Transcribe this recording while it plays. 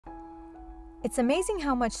It's amazing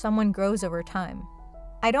how much someone grows over time.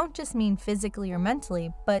 I don't just mean physically or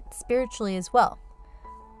mentally, but spiritually as well.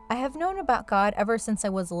 I have known about God ever since I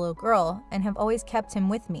was a little girl and have always kept him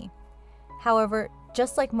with me. However,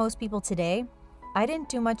 just like most people today, I didn't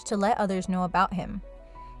do much to let others know about him.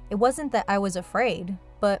 It wasn't that I was afraid,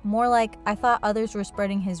 but more like I thought others were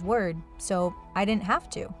spreading his word, so I didn't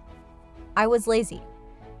have to. I was lazy.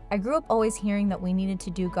 I grew up always hearing that we needed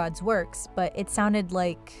to do God's works, but it sounded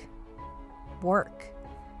like work.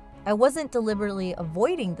 I wasn't deliberately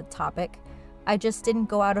avoiding the topic, I just didn't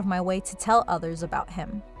go out of my way to tell others about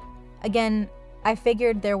him. Again, I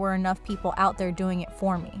figured there were enough people out there doing it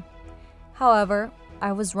for me. However,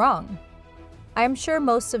 I was wrong. I am sure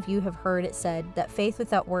most of you have heard it said that faith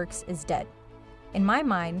without works is dead. In my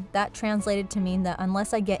mind, that translated to mean that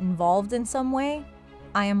unless I get involved in some way,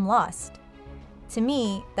 I am lost. To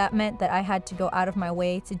me, that meant that I had to go out of my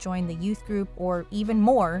way to join the youth group or even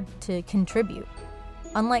more to contribute.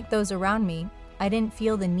 Unlike those around me, I didn't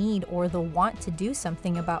feel the need or the want to do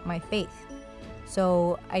something about my faith.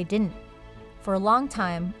 So I didn't. For a long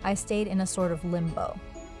time, I stayed in a sort of limbo.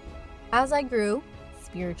 As I grew,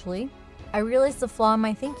 spiritually, I realized the flaw in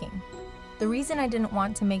my thinking. The reason I didn't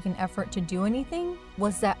want to make an effort to do anything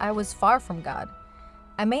was that I was far from God.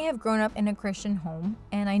 I may have grown up in a Christian home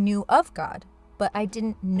and I knew of God, but I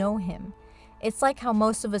didn't know him. It's like how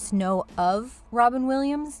most of us know of Robin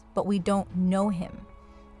Williams, but we don't know him.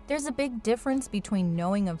 There's a big difference between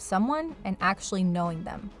knowing of someone and actually knowing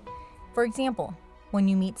them. For example, when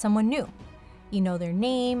you meet someone new, you know their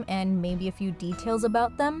name and maybe a few details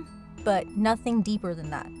about them, but nothing deeper than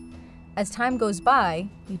that. As time goes by,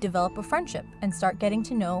 you develop a friendship and start getting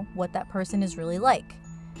to know what that person is really like.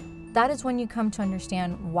 That is when you come to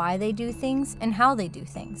understand why they do things and how they do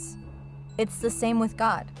things. It's the same with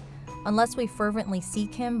God. Unless we fervently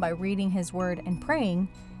seek him by reading his word and praying,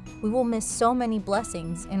 we will miss so many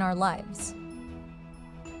blessings in our lives.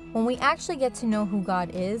 When we actually get to know who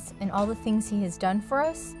God is and all the things he has done for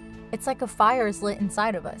us, it's like a fire is lit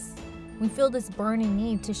inside of us. We feel this burning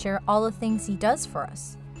need to share all the things he does for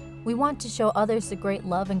us. We want to show others the great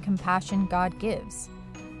love and compassion God gives.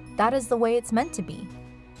 That is the way it's meant to be.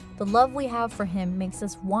 The love we have for him makes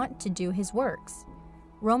us want to do his works.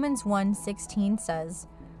 Romans 1:16 says,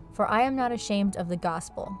 "For I am not ashamed of the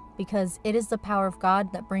gospel, because it is the power of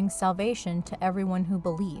God that brings salvation to everyone who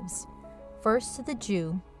believes, first to the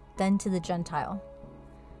Jew, then to the Gentile."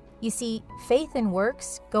 You see, faith and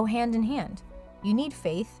works go hand in hand. You need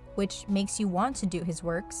faith, which makes you want to do his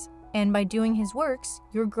works, and by doing his works,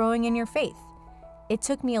 you're growing in your faith. It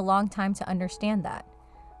took me a long time to understand that.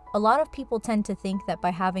 A lot of people tend to think that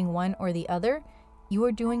by having one or the other, you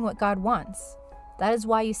are doing what God wants. That is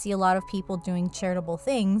why you see a lot of people doing charitable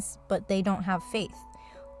things, but they don't have faith.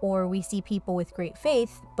 Or we see people with great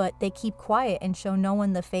faith, but they keep quiet and show no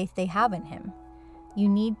one the faith they have in him. You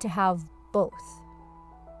need to have both.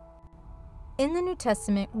 In the New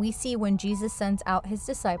Testament, we see when Jesus sends out his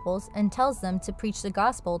disciples and tells them to preach the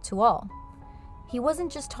gospel to all. He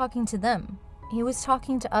wasn't just talking to them, he was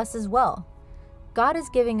talking to us as well. God is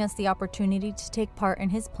giving us the opportunity to take part in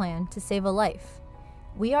his plan to save a life.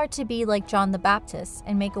 We are to be like John the Baptist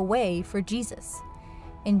and make a way for Jesus.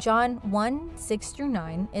 In John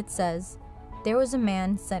 1:6-9, it says, "There was a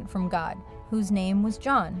man sent from God, whose name was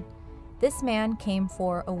John. This man came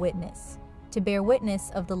for a witness, to bear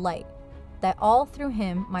witness of the light, that all through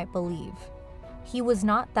him might believe. He was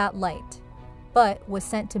not that light, but was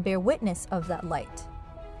sent to bear witness of that light.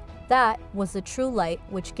 That was the true light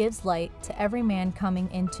which gives light to every man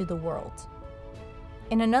coming into the world."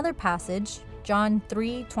 In another passage, John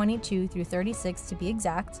 3:22-36 to be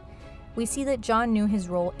exact, we see that John knew his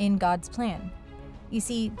role in God's plan. You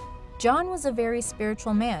see, John was a very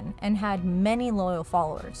spiritual man and had many loyal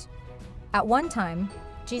followers. At one time,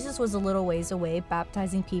 Jesus was a little ways away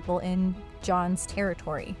baptizing people in John's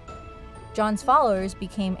territory. John's followers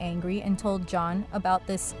became angry and told John about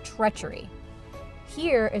this treachery.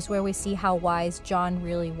 Here is where we see how wise John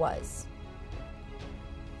really was.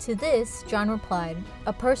 To this, John replied,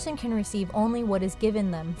 "A person can receive only what is given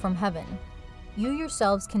them from heaven. You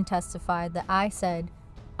yourselves can testify that I said,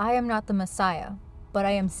 'I am not the Messiah, but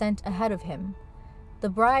I am sent ahead of him.' The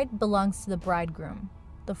bride belongs to the bridegroom.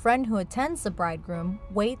 The friend who attends the bridegroom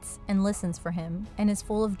waits and listens for him and is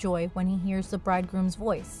full of joy when he hears the bridegroom's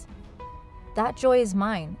voice. That joy is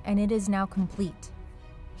mine, and it is now complete.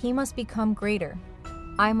 He must become greater.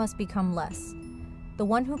 I must become less. The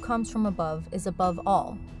one who comes from above is above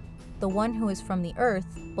all. The one who is from the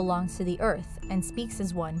earth belongs to the earth and speaks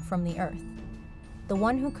as one from the earth. The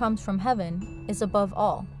one who comes from heaven is above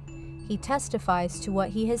all. He testifies to what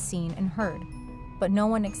he has seen and heard. but no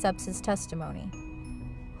one accepts his testimony.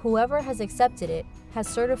 Whoever has accepted it has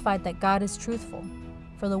certified that God is truthful.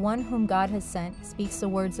 For the one whom God has sent speaks the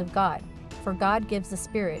words of God, for God gives the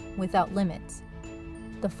Spirit without limits.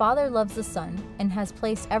 The Father loves the Son and has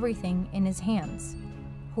placed everything in his hands.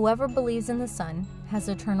 Whoever believes in the Son has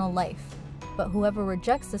eternal life, but whoever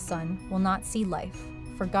rejects the Son will not see life,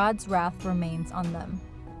 for God's wrath remains on them.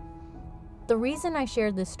 The reason I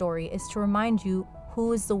shared this story is to remind you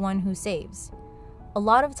who is the one who saves. A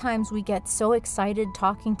lot of times we get so excited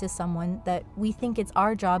talking to someone that we think it's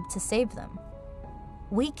our job to save them.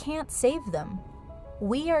 We can't save them.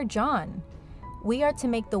 We are John. We are to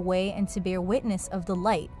make the way and to bear witness of the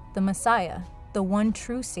light, the Messiah, the one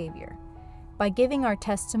true Savior. By giving our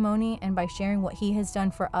testimony and by sharing what he has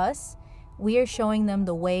done for us, we are showing them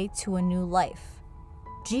the way to a new life.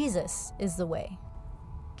 Jesus is the way.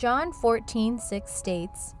 John 14:6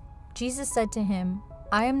 states, Jesus said to him,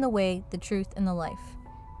 I am the way, the truth, and the life.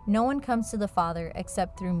 No one comes to the Father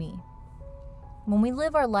except through me. When we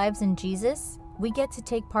live our lives in Jesus, we get to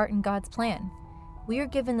take part in God's plan. We are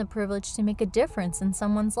given the privilege to make a difference in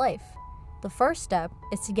someone's life. The first step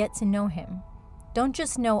is to get to know him. Don't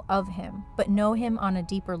just know of him, but know him on a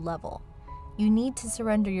deeper level. You need to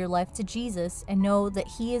surrender your life to Jesus and know that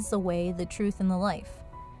he is the way, the truth, and the life.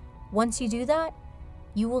 Once you do that,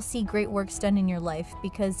 you will see great works done in your life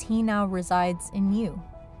because he now resides in you.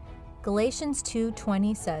 Galatians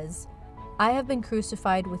 2:20 says, I have been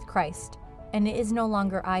crucified with Christ, and it is no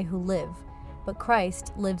longer I who live, but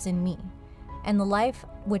Christ lives in me. And the life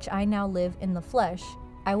which I now live in the flesh,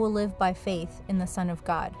 I will live by faith in the Son of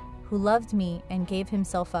God, who loved me and gave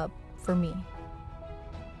himself up for me.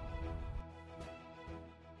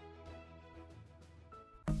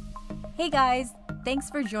 Hey guys, thanks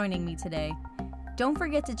for joining me today. Don't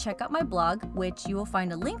forget to check out my blog, which you will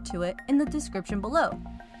find a link to it in the description below.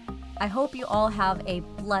 I hope you all have a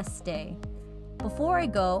blessed day. Before I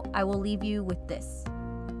go, I will leave you with this.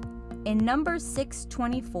 In Numbers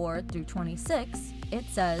 6:24 through 26, it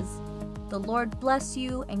says, The Lord bless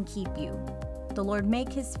you and keep you. The Lord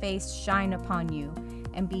make his face shine upon you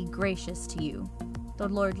and be gracious to you. The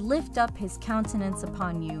Lord lift up his countenance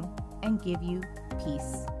upon you and give you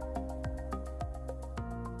peace.